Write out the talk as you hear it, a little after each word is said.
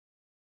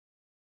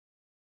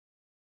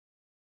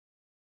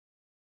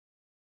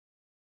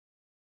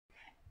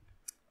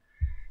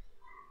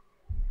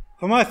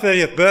For my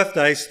 30th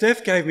birthday,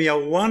 Steph gave me a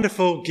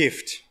wonderful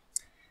gift.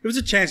 It was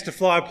a chance to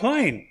fly a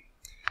plane.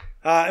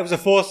 It was a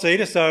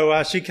four-seater,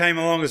 so she came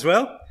along as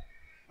well.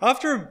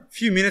 After a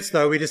few minutes,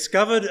 though, we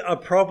discovered a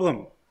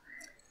problem.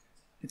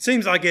 It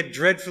seems I get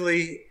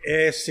dreadfully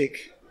airsick.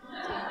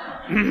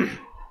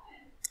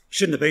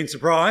 Shouldn't have been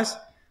surprised.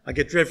 I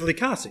get dreadfully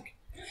carsick.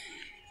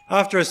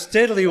 After a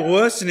steadily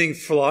worsening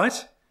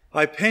flight,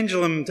 I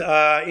pendulumed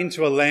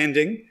into a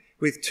landing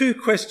with two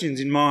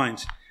questions in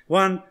mind.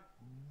 One,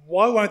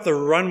 why won't the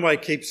runway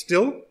keep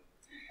still?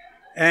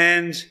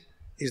 And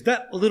is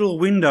that little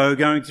window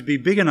going to be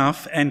big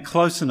enough and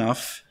close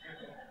enough,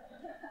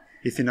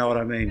 if you know what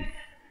I mean?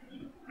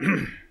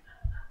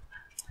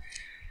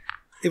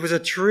 It was a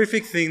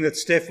terrific thing that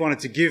Steph wanted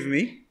to give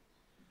me,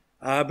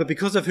 but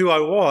because of who I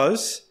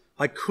was,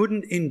 I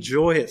couldn't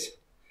enjoy it.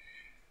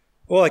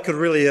 All I could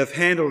really have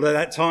handled at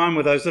that time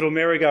were those little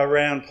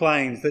merry-go-round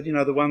planes, that, you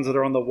know, the ones that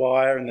are on the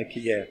wire and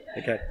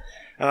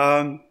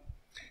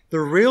the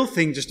real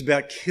thing just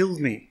about killed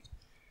me.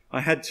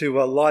 I had to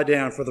lie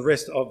down for the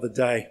rest of the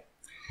day.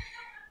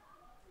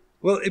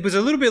 Well, it was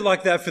a little bit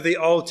like that for the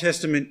Old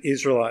Testament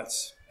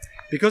Israelites.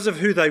 Because of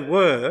who they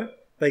were,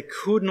 they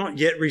could not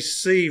yet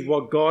receive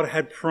what God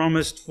had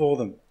promised for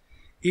them.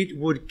 It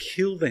would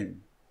kill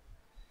them.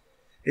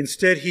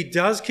 Instead, he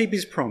does keep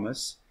his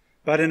promise,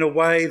 but in a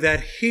way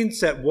that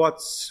hints at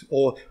what's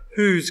or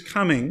who's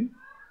coming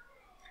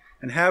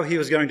and how he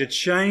was going to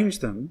change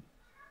them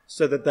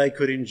so that they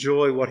could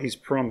enjoy what he's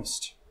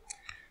promised.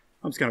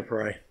 I'm just going to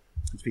pray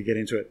as we get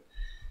into it.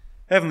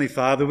 Heavenly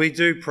Father, we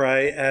do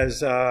pray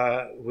as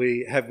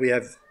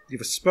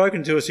you've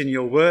spoken to us in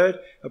your word.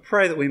 I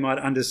pray that we might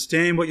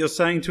understand what you're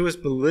saying to us,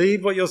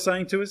 believe what you're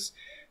saying to us.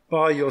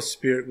 By your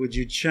Spirit, would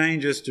you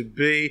change us to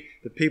be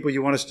the people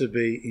you want us to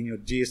be in your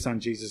dear Son,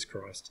 Jesus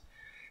Christ.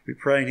 We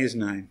pray in his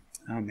name.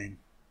 Amen.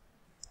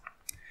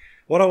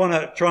 What I want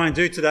to try and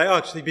do today,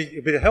 it'd be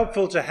a bit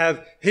helpful to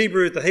have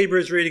the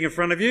Hebrews reading in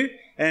front of you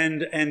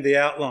and the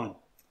outline.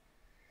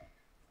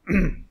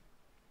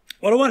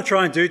 What I want to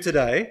try and do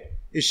today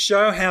is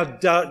show how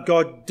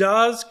God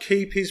does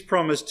keep his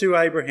promise to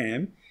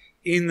Abraham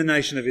in the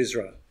nation of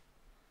Israel.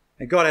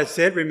 And God has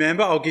said,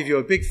 remember, I'll give you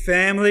a big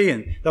family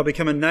and they'll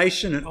become a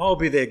nation and I'll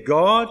be their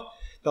God.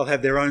 They'll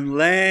have their own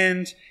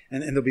land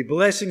and there'll be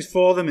blessings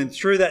for them. And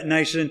through that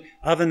nation,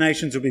 other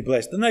nations will be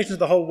blessed. The nations of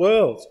the whole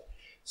world.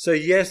 So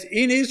yes,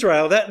 in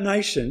Israel, that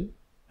nation,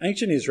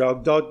 ancient Israel,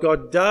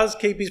 God does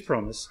keep his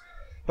promise,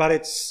 but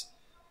it's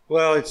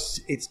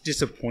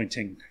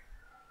disappointing.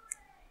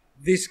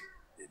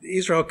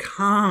 Israel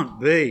can't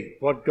be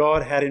what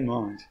God had in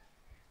mind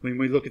when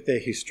we look at their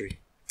history.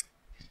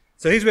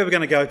 So here's where we're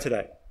going to go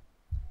today.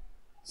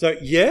 So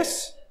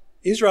yes,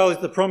 Israel is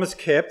the promise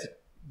kept,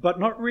 but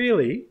not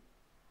really.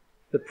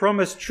 The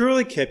promise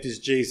truly kept is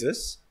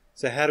Jesus.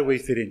 So how do we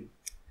fit in?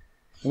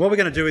 And what we're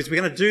going to do is we're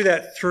going to do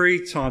that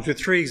 3 times with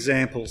 3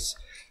 examples.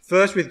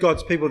 First with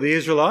God's people, the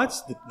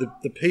Israelites,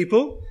 the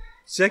people.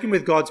 Second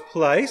with God's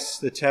place,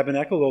 the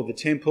tabernacle or the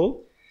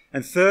temple.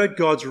 And third,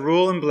 God's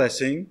rule and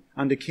blessing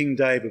under King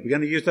David. We're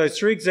going to use those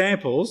 3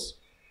 examples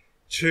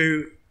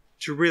to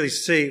really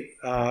see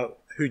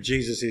who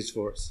Jesus is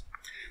for us.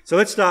 So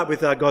let's start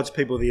with God's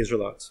people, the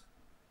Israelites.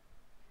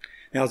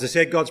 Now, as I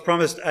said, God's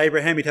promised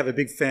Abraham he'd have a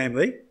big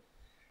family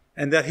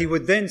and that he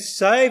would then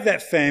save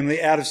that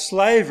family out of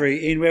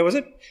slavery in, where was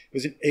it? It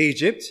was in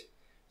Egypt,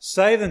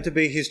 save them to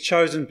be his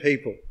chosen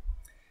people.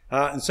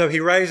 And so he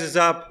raises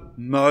up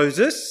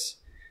Moses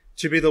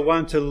to be the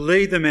one to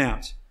lead them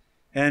out.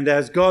 And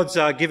as God's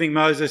giving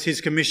Moses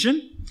his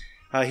commission,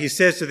 he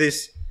says,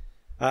 this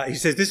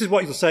is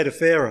what you'll say to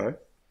Pharaoh.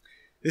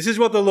 This is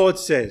what the Lord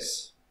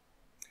says.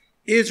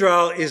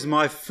 Israel is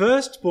my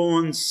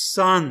firstborn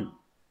son.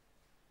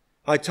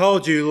 I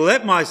told you,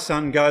 let my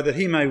son go that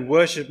he may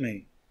worship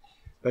me,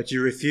 but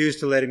you refused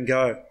to let him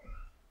go.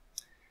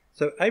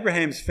 So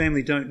Abraham's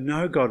family don't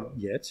know God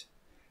yet,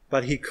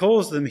 but he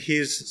calls them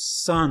his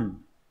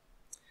son.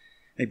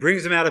 He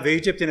brings them out of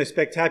Egypt in a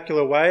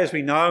spectacular way, as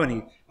we know, and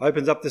he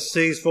opens up the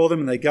seas for them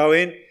and they go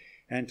in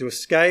and to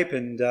escape,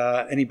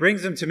 and he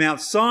brings them to Mount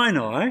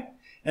Sinai,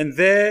 and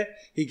there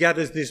he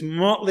gathers this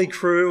motley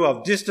crew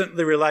of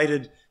distantly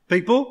related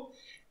people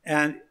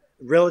and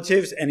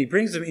relatives, and he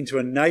brings them into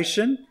a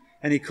nation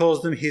and he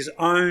calls them his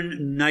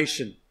own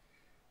nation.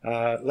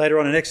 Later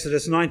on in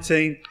Exodus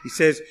 19, he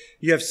says,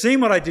 you have seen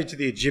what I did to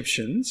the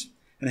Egyptians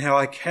and how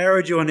I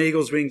carried you on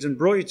eagle's wings and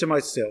brought you to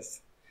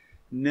myself.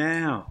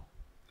 Now,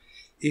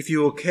 if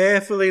you will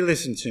carefully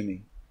listen to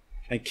me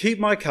and keep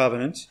my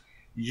covenant,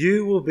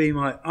 you will be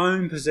my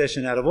own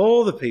possession out of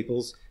all the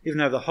peoples, even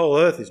though the whole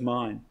earth is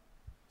mine.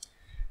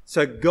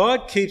 So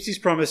God keeps his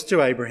promise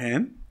to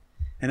Abraham,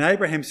 and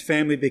Abraham's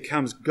family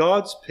becomes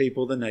God's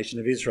people, the nation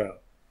of Israel.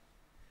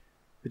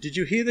 But did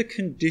you hear the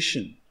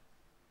condition?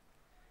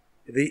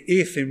 The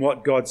if in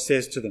what God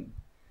says to them.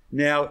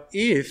 Now,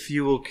 if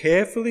you will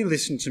carefully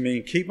listen to me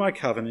and keep my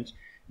covenant,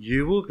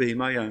 you will be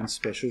my own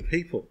special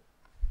people.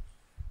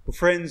 Well,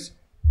 friends,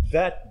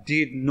 that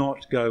did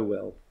not go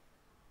well.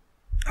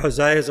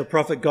 Hosea is a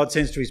prophet God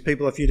sends to his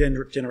people a few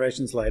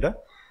generations later.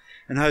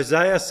 And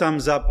Hosea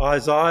sums up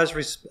Israel's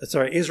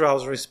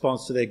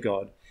response to their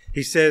God.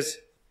 He says,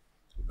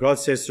 God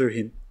says through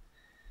him,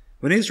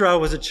 "When Israel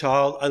was a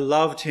child, I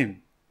loved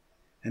him,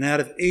 and out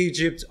of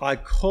Egypt I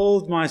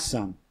called my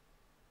son."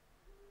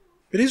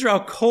 But Israel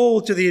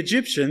called to the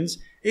Egyptians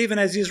even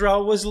as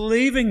Israel was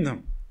leaving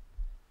them.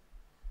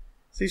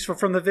 See,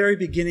 from the very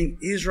beginning,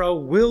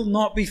 Israel will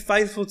not be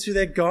faithful to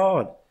their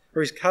God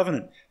or his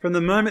covenant. From the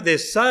moment they're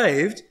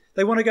saved,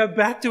 they want to go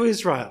back to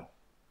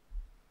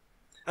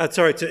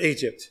to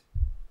Egypt.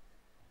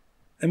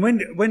 And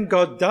when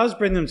God does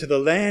bring them to the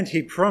land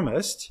he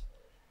promised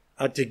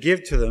to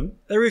give to them,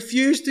 they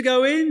refuse to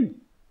go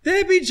in.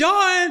 "There be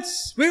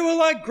giants. We were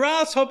like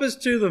grasshoppers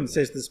to them,"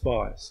 says the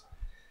spies.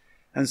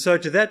 And so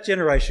to that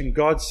generation,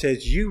 God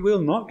says, "You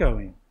will not go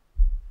in."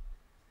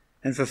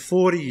 And for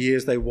 40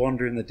 years, they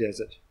wander in the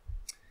desert.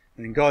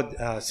 And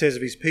God says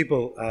of his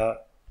people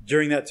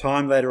during that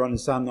time, later on in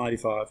Psalm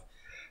 95,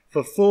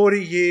 "For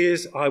 40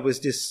 years, I was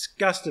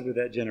disgusted with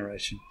that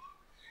generation.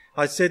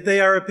 I said, they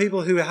are a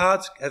people whose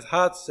hearts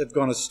have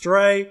gone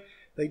astray.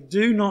 They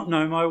do not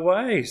know my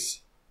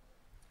ways."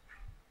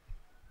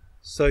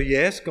 So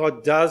yes,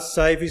 God does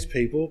save his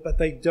people, but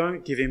they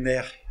don't give him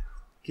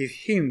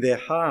their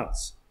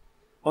hearts.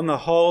 On the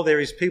whole, they're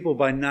his people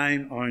by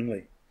name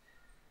only.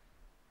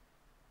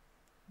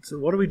 So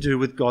what do we do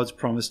with God's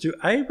promise to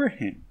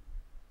Abraham?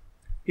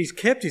 He's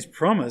kept his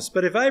promise,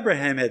 but if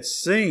Abraham had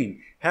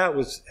seen how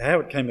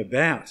it came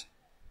about,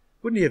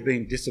 wouldn't he have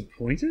been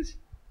disappointed?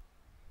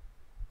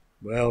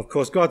 Well, of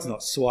course, God's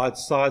not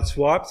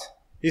sideswiped,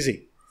 is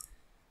he?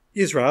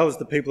 Israel, as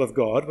the people of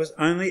God, was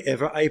only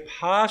ever a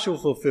partial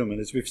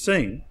fulfillment, as we've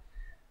seen,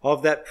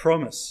 of that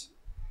promise.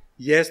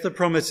 Yes, the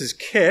promise is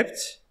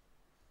kept.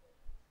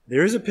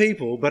 There is a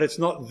people, but it's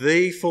not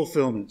the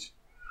fulfillment.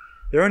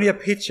 They're only a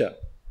picture,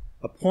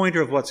 a pointer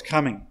of what's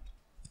coming.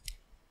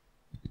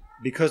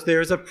 Because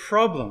there is a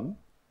problem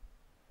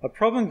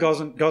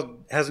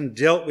God hasn't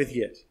dealt with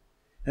yet.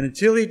 And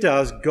until he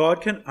does,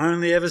 God can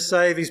only ever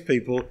save his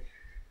people.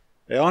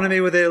 They honour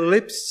me with their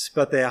lips,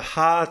 but their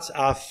hearts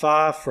are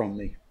far from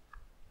me.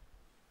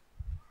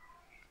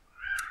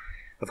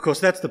 Of course,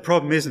 that's the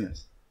problem, isn't it?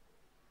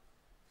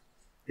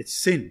 It's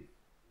sin.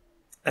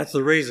 That's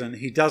the reason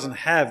he doesn't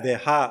have their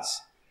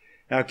hearts.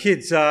 Now,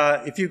 kids,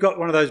 if you've got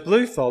one of those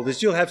blue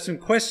folders, you'll have some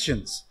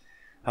questions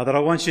that I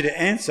want you to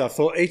answer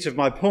for each of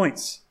my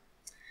points.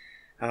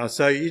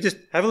 So you just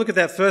have a look at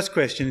that first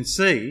question and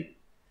see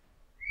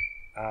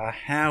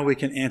how we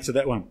can answer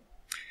that one.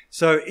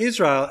 So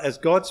Israel, as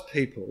God's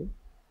people,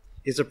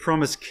 is a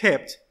promise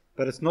kept,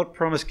 but it's not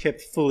promise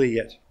kept fully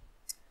yet.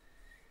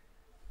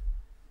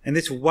 And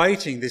this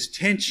waiting, this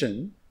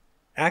tension,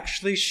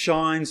 actually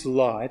shines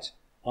light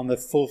on the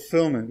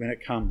fulfillment when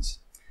it comes.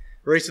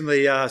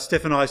 Recently,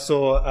 Steph and I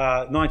saw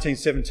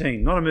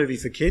 1917, not a movie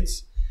for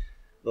kids.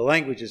 The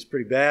language is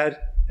pretty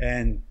bad,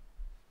 and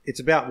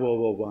it's about World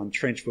War I,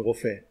 trench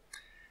warfare.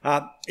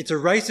 It's a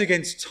race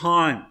against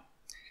time.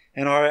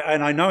 And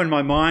I know in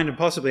my mind, and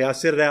possibly I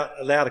said it out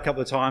aloud a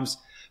couple of times,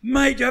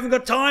 "Mate, you haven't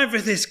got time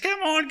for this.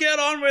 Come on, get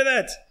on with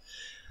it."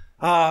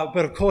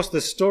 But of course,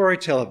 the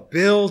storyteller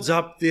builds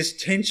up this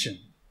tension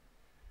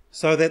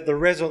so that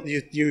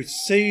you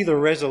see the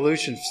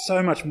resolution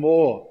so much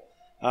more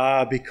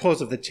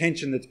because of the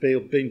tension that's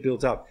being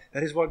built up.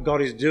 That is what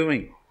God is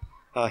doing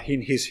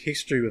in his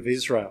history with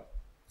Israel.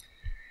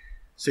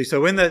 See, so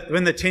when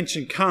the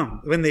tension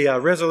comes, when the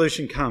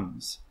resolution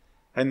comes,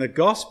 and the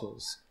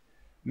Gospels,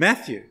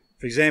 Matthew,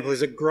 for example,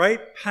 is at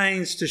great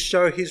pains to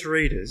show his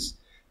readers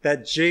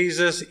that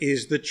Jesus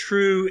is the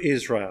true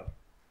Israel.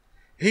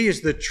 He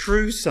is the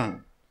true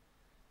son.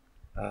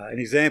 An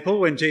example,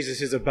 when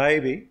Jesus is a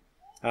baby,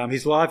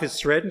 his life is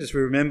threatened, as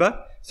we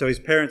remember, so his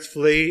parents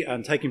flee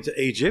and take him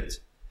to Egypt.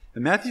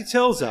 And Matthew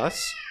tells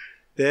us,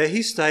 there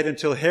he stayed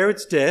until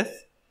Herod's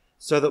death,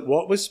 so that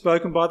what was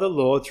spoken by the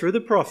Lord through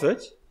the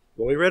prophet,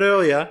 what we read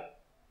earlier,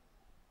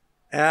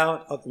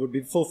 would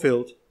be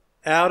fulfilled.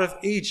 Out of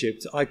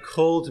Egypt I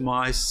called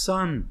my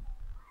son.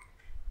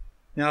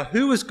 Now,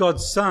 who was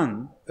God's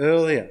son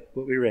earlier,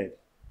 what we read?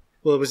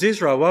 Well, it was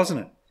Israel, wasn't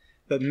it?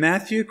 But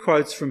Matthew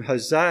quotes from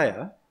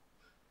Hosea.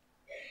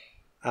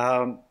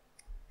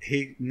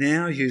 He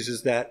now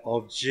uses that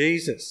of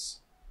Jesus.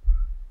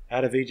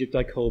 Out of Egypt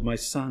I called my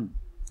son.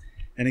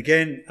 And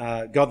again,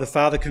 God the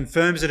Father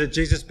confirms it at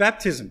Jesus'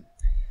 baptism.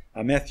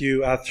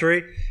 Matthew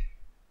 3,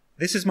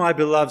 "This is my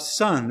beloved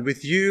son.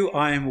 With you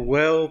I am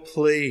well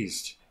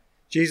pleased."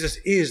 Jesus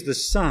is the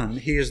Son.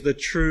 He is the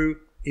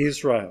true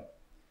Israel,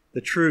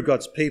 the true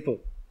God's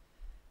people.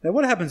 Now,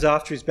 what happens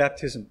after his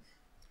baptism?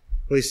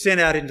 Well, he's sent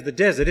out into the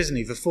desert, isn't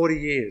he, for 40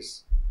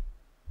 years?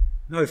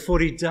 No,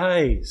 40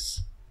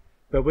 days.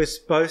 But we're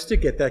supposed to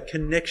get that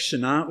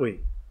connection, aren't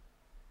we?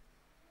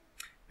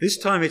 This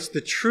time it's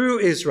the true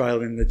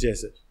Israel in the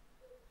desert.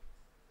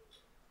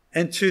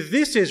 And to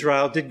this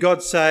Israel did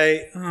God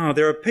say, "Oh,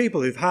 there are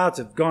people whose hearts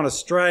have gone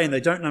astray and they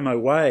don't know my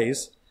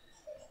ways"?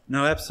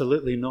 No,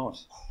 absolutely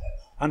not.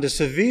 Under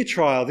severe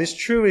trial, this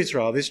true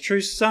Israel, this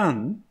true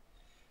son,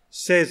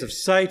 says of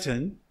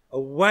Satan,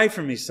 "Away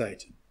from me,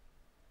 Satan."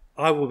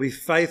 I will be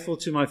faithful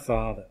to my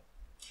Father.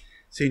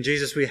 See, in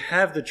Jesus we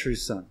have the true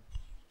Son,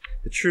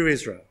 the true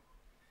Israel,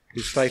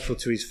 who's faithful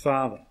to his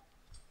Father.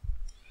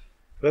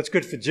 Well, that's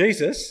good for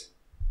Jesus.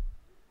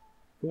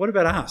 But what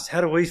about us?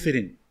 How do we fit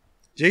in?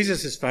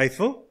 Jesus is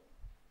faithful,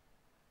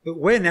 but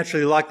we're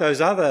naturally like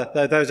those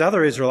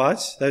other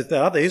Israelites,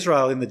 the other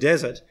Israel in the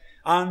desert,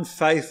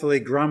 unfaithfully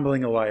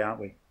grumbling away, aren't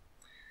we?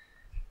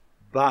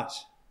 But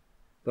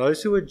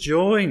those who are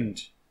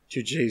joined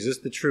to Jesus,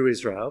 the true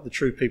Israel, the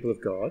true people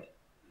of God,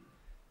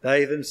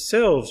 they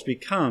themselves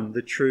become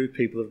the true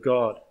people of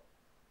God.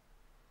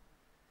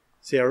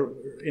 See,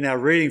 in our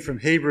reading from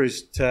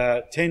Hebrews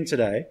 10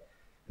 today,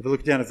 if we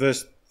look down at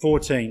verse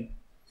 14,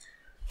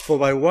 for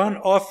by one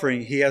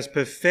offering he has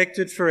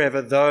perfected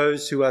forever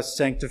those who are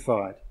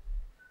sanctified.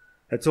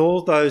 That's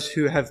all those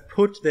who have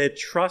put their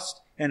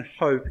trust and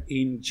hope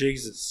in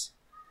Jesus.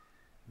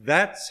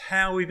 That's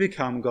how we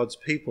become God's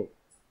people.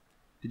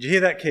 Did you hear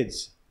that,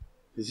 kids?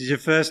 This is your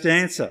first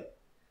answer.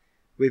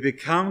 We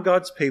become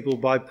God's people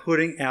by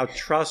putting our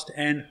trust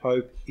and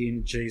hope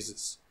in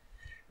Jesus.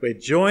 We're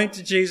joined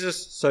to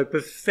Jesus, so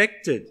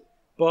perfected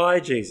by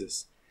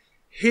Jesus.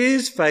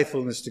 His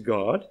faithfulness to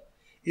God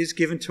is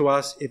given to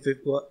us if it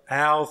were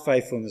our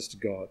faithfulness to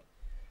God.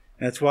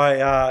 And that's why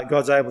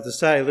God's able to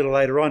say a little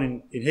later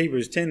on in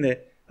Hebrews 10 there,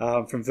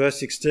 from verse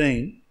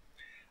 16,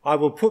 I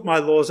will put my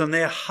laws on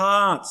their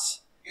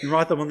hearts and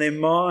write them on their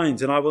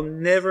minds, and I will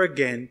never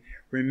again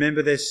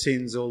remember their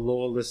sins or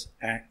lawless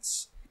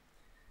acts.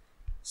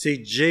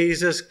 See,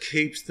 Jesus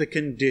keeps the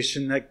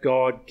condition that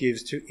God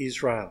gives to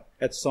Israel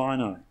at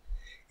Sinai.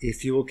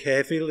 If you will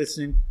carefully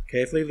listen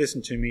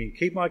to me and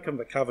keep my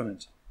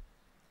covenant.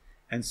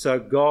 And so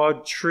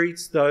God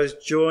treats those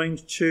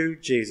joined to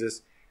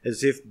Jesus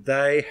as if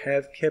they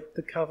have kept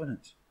the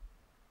covenant.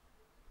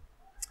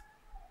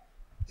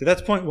 So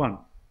that's point one.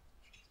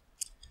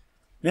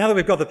 Now that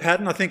we've got the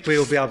pattern, I think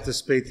we'll be able to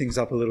speed things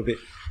up a little bit.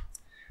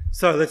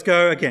 So let's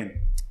go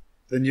again.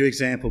 The new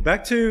example.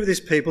 Back to this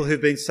people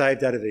who've been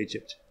saved out of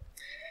Egypt.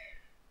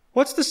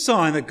 What's the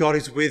sign that God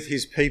is with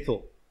his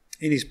people,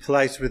 in his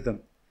place with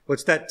them? Well,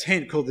 it's that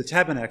tent called the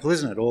tabernacle,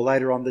 isn't it? Or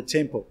later on, the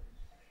temple.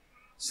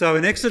 So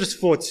in Exodus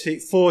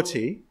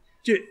 40,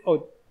 do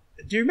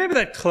you remember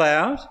that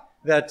cloud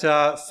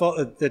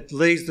that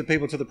leads the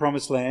people to the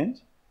promised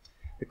land?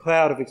 The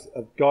cloud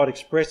of God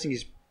expressing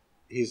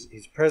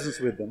his presence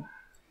with them.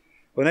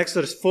 Well, in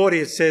Exodus 40,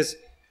 it says,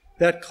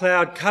 that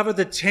cloud covered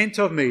the tent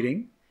of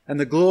meeting, and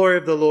the glory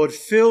of the Lord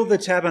filled the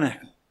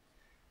tabernacle.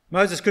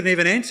 Moses couldn't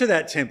even enter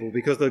that temple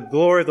because the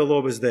glory of the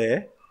Lord was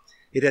there.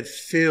 It had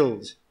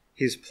filled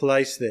his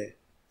place there.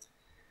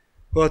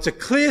 Well, it's a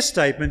clear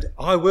statement.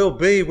 I will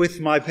be with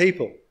my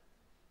people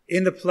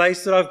in the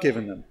place that I've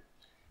given them.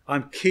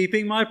 I'm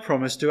keeping my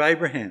promise to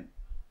Abraham.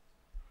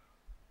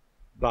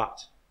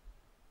 But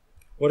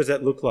what does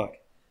that look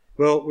like?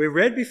 Well, we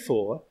read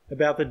before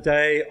about the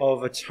Day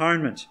of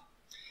Atonement.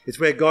 It's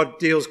where God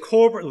deals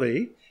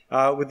corporately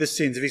with the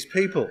sins of his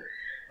people.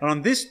 And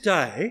on this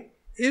day,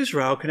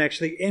 Israel can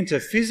actually enter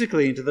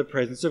physically into the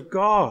presence of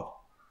God.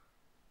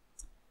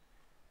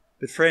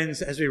 But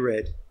friends, as we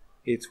read,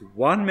 it's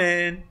one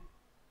man,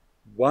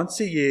 once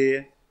a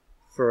year,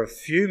 for a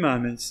few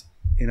moments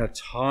in a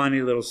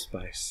tiny little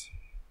space.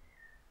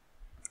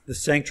 The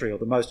sanctuary, or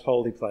the most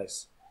holy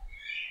place.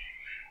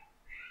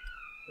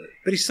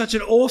 But he's such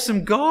an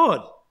awesome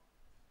God.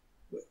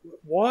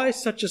 Why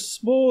such a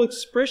small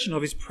expression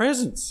of his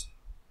presence?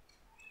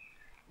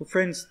 Well,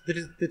 friends,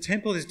 the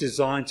temple is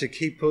designed to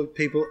keep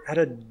people at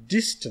a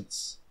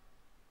distance.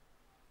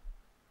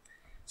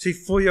 See,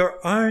 for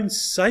your own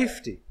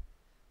safety,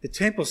 the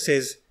temple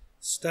says,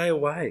 stay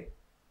away.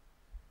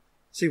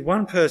 See,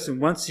 one person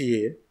once a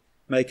year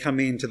may come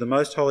into the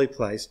most holy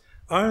place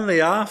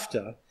only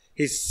after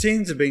his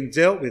sins have been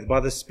dealt with by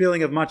the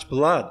spilling of much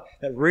blood.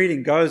 That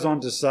reading goes on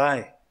to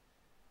say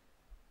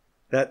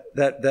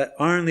that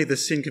only the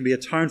sin can be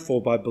atoned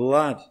for by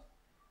blood.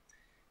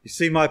 You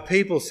see, my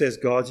people, says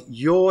God,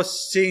 your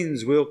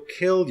sins will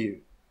kill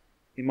you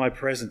in my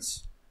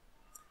presence.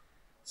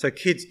 So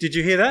kids, did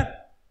you hear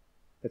that?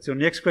 That's your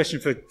next question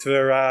for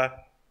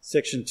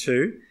section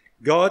 2.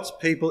 God's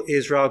people,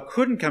 Israel,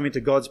 couldn't come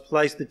into God's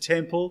place, the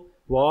temple.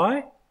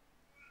 Why?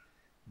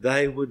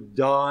 They would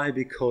die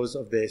because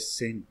of their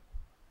sin.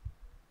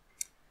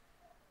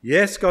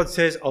 Yes, God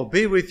says, I'll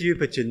be with you,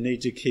 but you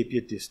need to keep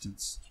your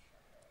distance.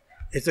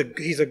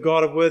 He's a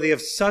God worthy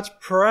of such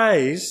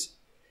praise,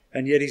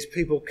 and yet his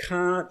people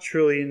can't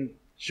truly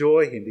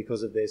enjoy him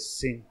because of their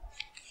sin.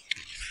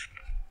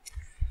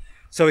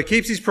 So he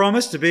keeps his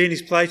promise to be in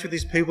his place with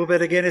his people,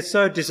 but again, it's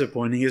so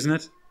disappointing, isn't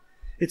it?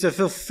 It's a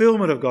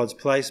fulfillment of God's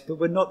place, but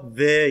we're not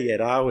there yet,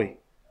 are we?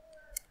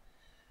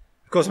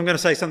 Of course, I'm going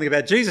to say something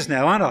about Jesus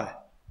now, aren't I?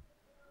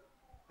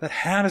 But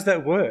how does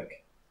that work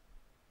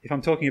if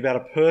I'm talking about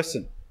a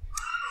person?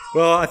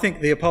 Well, I think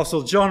the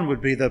Apostle John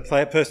would be the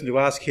person to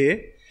ask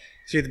here.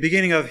 See, at the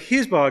beginning of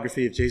his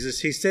biography of Jesus,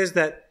 he says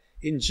that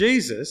in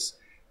Jesus,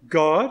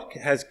 God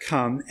has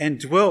come and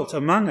dwelt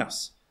among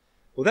us.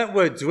 Well, that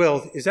word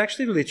dwelt is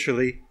actually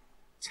literally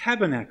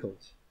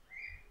tabernacled.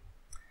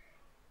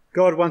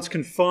 God once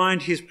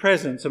confined his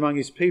presence among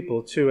his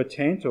people to a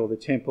tent or the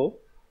temple,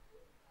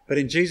 but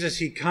in Jesus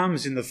he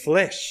comes in the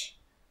flesh.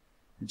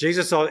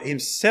 Jesus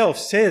himself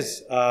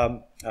says,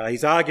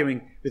 he's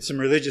arguing with some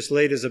religious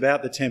leaders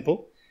about the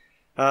temple,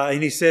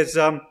 and he says,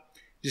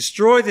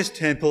 destroy this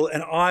temple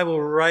and I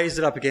will raise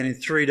it up again in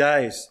 3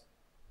 days.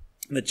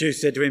 And the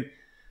Jews said to him,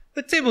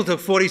 the temple took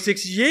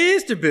 46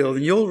 years to build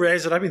and you'll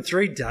raise it up in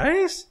 3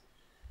 days?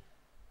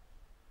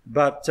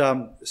 But,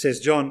 says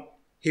John,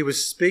 he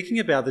was speaking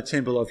about the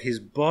temple of his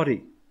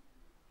body.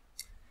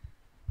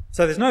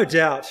 So there's no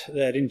doubt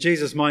that in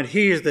Jesus' mind,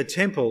 he is the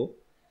temple,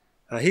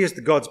 he is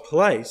the God's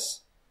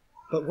place.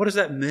 But what does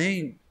that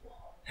mean?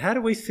 How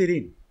do we fit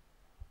in?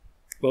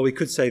 Well, we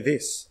could say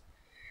this.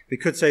 We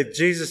could say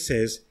Jesus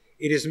says,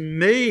 it is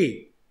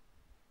me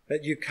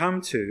that you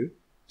come to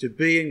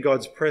be in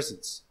God's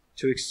presence,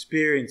 to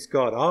experience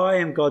God. I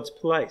am God's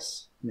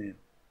place now.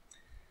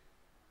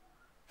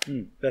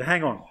 But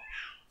hang on.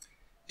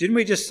 Didn't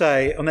we just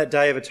say on that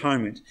Day of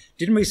Atonement,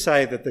 didn't we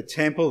say that the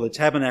temple, the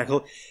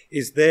tabernacle,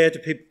 is there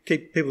to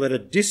keep people at a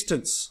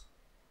distance?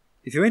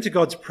 If you enter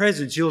God's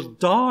presence, you'll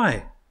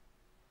die.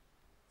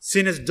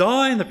 Sinners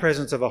die in the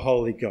presence of a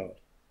holy God.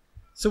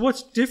 So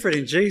what's different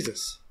in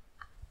Jesus?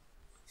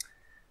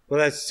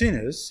 Well, as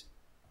sinners,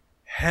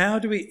 how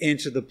do we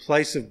enter the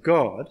place of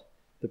God,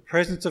 the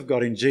presence of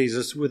God in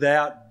Jesus,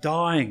 without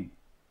dying?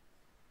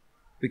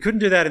 We couldn't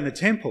do that in the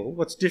temple.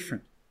 What's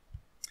different?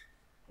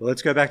 Well,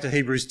 let's go back to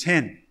Hebrews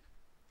 10,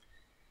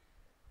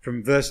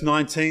 from verse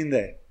 19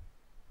 there.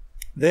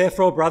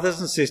 Therefore, brothers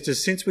and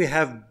sisters, since we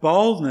have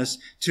boldness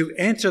to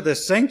enter the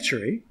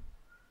sanctuary,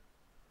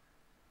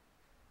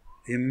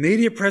 the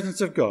immediate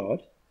presence of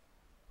God,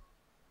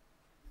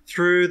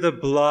 through the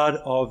blood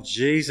of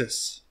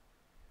Jesus.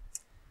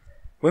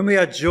 When we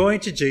are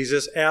joined to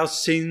Jesus, our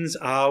sins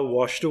are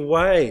washed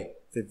away.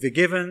 They're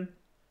forgiven,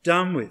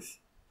 done with.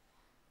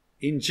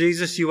 In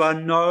Jesus, you are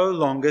no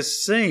longer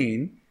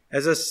seen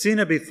as a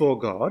sinner before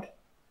God,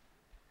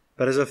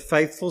 but as a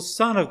faithful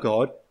son of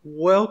God,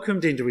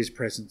 welcomed into his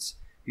presence.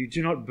 You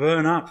do not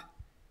burn up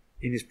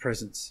in his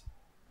presence.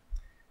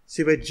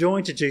 See, we're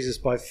joined to Jesus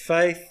by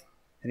faith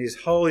and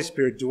his Holy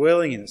Spirit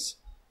dwelling in us.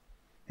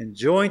 And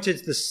joined to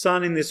the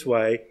Son in this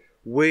way,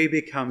 we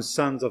become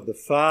sons of the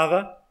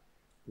Father,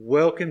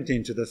 welcomed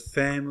into the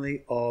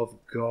family of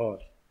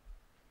God.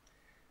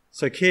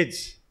 So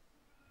kids,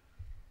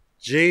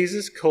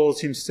 Jesus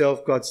calls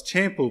himself God's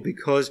temple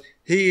because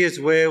he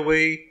is where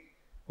we,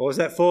 what was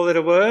that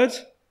 4-letter word?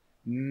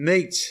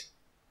 Meet.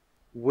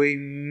 We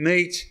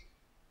meet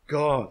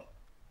God.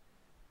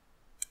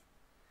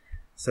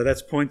 So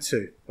that's point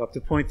 2. Up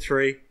to point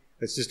 3.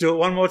 Let's just do it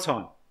one more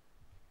time.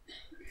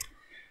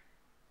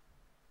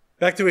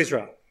 Back to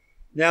Israel.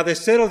 Now they're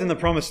settled in the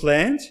promised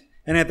land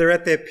and they're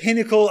at their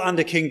pinnacle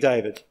under King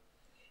David.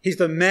 He's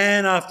the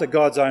man after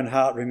God's own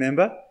heart,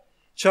 remember?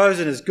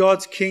 Chosen as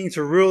God's king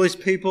to rule his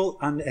people,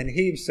 and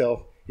he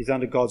himself is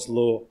under God's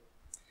law.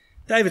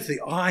 David's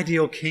the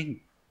ideal king.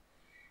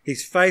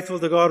 He's faithful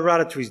to God right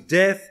up to his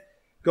death.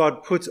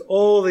 God puts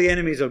all the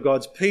enemies of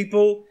God's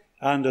people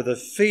under the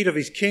feet of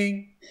his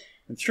king.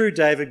 And through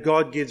David,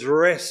 God gives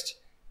rest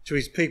to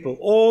his people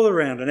all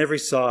around on every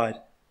side.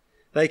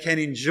 They can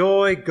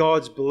enjoy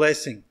God's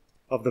blessing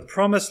of the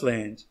promised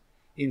land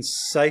in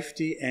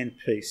safety and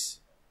peace.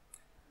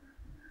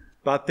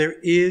 But there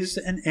is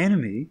an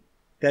enemy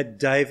that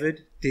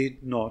David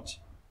did not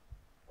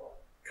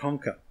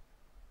conquer.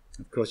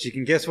 Of course, you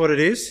can guess what it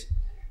is,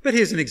 but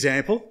here's an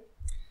example.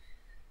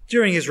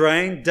 During his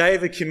reign,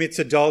 David commits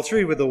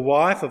adultery with the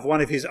wife of one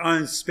of his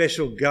own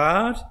special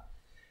guard,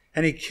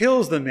 and he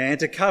kills the man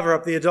to cover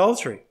up the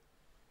adultery.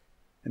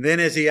 And then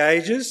as he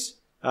ages,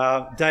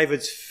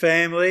 David's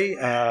family,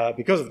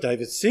 because of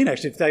David's sin,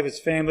 actually, David's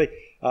family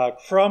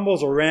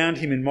crumbles around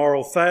him in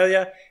moral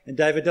failure, and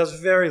David does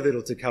very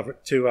little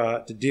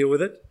to deal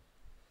with it.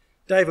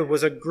 David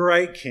was a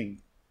great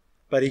king,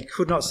 but he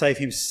could not save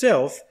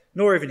himself,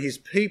 nor even his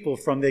people,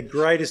 from their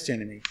greatest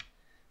enemy.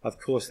 Of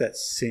course,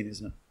 that's sin,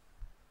 isn't it?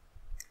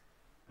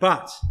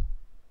 But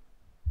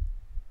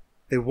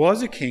there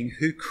was a king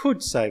who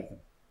could save them.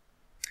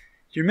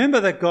 Do you remember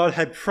that God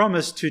had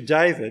promised to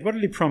David? What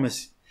did he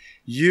promise?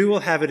 You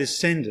will have a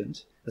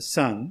descendant, a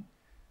son,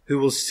 who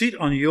will sit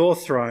on your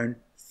throne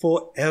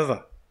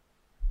forever.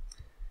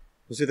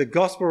 So the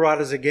gospel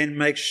writers again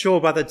make sure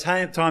by the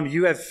time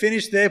you have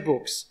finished their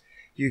books,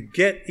 you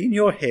get in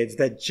your heads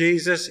that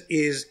Jesus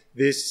is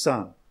this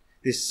son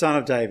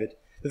of David.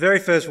 The very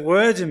first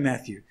words in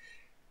Matthew.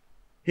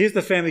 Here's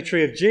the family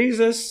tree of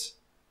Jesus,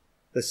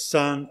 the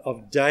son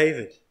of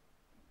David.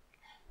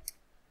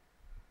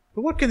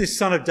 But what can this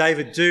son of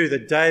David do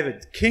that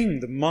David,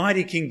 the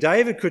mighty King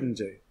David, couldn't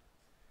do?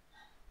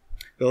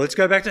 Well, let's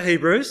go back to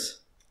Hebrews.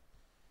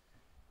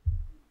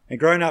 And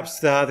grown-ups,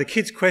 the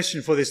kids'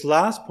 question for this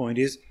last point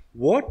is,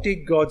 what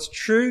did God's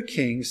true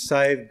king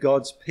save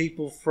God's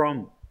people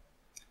from?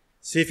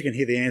 See if you can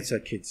hear the answer,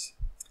 kids.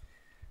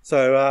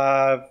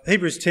 So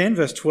Hebrews 10,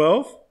 verse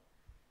 12.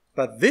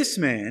 But this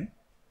man,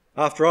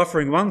 after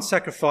offering one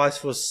sacrifice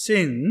for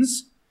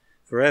sins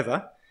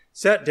forever,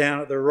 sat down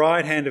at the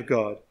right hand of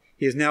God.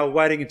 He is now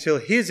waiting until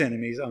his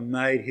enemies are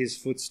made his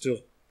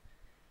footstool.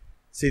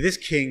 See, this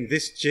king,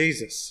 this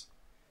Jesus,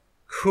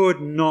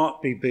 could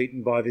not be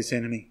beaten by this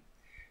enemy.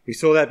 We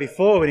saw that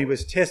before when he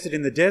was tested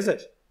in the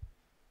desert.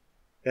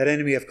 That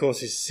enemy, of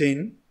course, is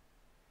sin,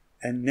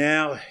 and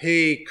now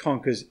he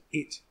conquers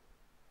it.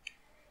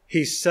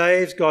 He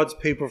saves God's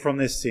people from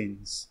their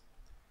sins.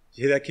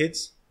 Do you hear that,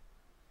 kids?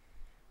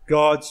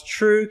 God's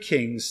true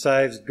king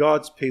saves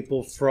God's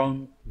people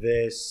from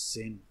their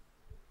sin.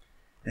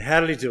 And how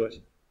did he do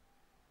it?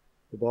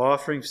 By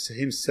offering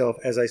himself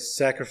as a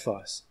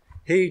sacrifice.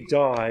 He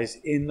dies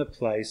in the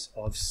place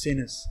of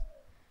sinners.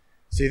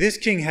 See, this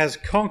king has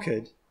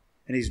conquered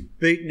and he's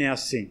beaten our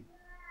sin.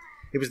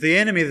 It was the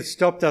enemy that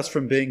stopped us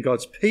from being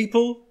God's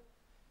people.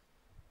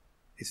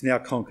 It's now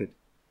conquered.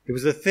 It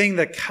was the thing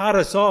that cut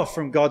us off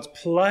from God's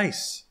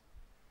place,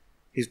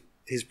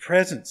 his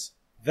presence.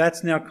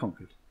 That's now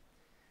conquered.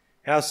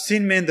 Our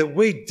sin meant that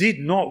we did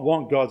not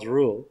want God's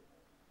rule.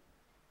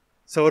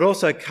 So it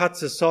also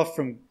cuts us off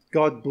from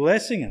God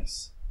blessing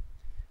us.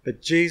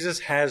 But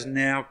Jesus has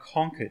now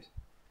conquered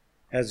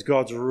as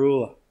God's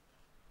ruler.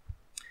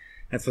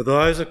 And for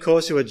those, of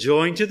course, who are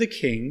joined to the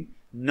King,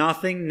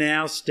 nothing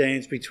now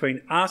stands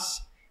between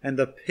us and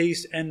the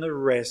peace and the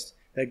rest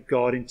that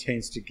God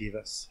intends to give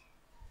us.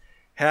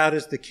 How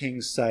does the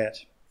King say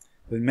it?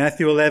 In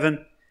Matthew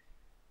 11,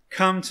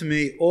 "Come to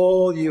me,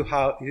 all you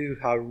who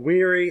are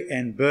weary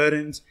and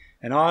burdened,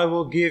 and I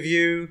will give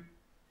you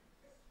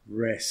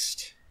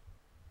rest."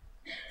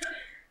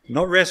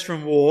 Not rest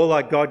from war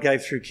like God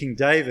gave through King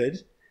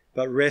David,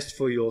 but rest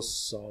for your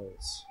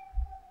souls.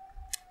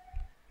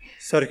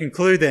 So to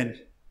conclude then,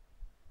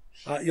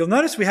 you'll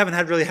notice we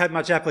haven't really had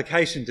much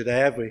application today,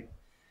 have we?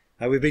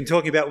 We've been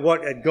talking about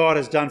what God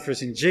has done for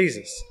us in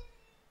Jesus.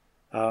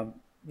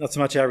 Not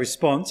so much our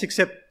response,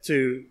 except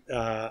to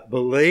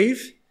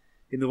believe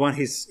in the one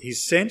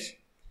he's sent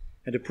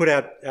and to put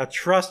our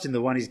trust in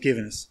the one he's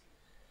given us.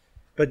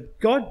 But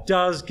God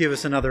does give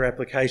us another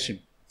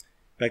application.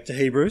 Back to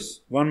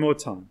Hebrews, one more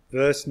time,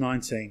 verse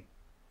 19.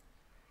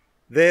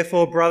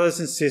 "Therefore, brothers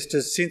and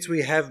sisters, since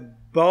we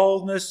have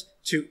boldness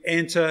to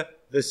enter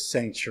the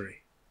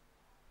sanctuary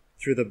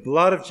through the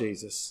blood of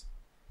Jesus,"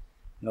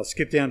 and I'll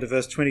skip down to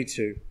verse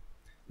 22,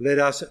 "let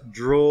us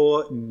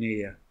draw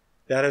near."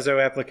 That is our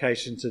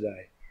application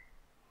today.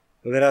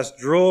 Let us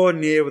draw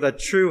near with a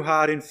true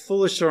heart in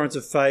full assurance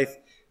of faith,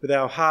 with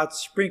our hearts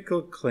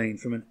sprinkled clean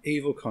from an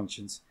evil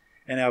conscience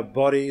and our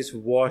bodies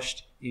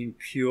washed in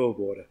pure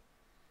water.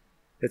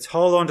 Let's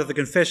hold on to the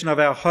confession of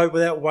our hope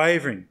without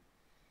wavering,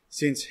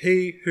 since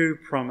he who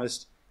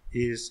promised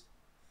is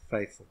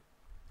faithful.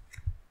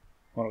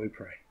 Why don't we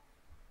pray?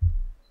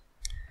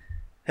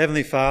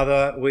 Heavenly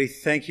Father, we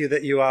thank you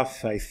that you are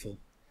faithful.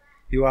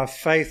 You are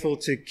faithful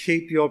to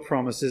keep your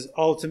promises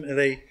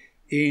ultimately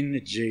in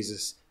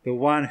Jesus, the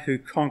one who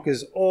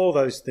conquers all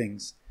those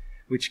things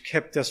which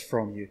kept us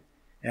from you,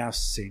 our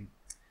sin.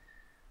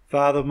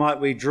 Father, might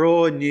we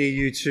draw near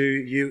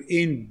you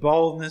in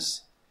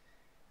boldness,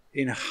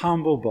 in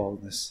humble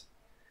boldness,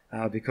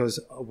 because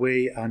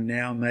we are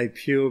now made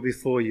pure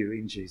before you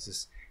in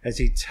Jesus, as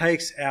he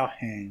takes our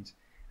hand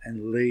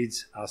and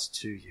leads us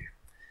to you.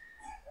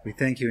 We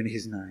thank you in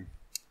his name.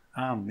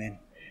 Amen.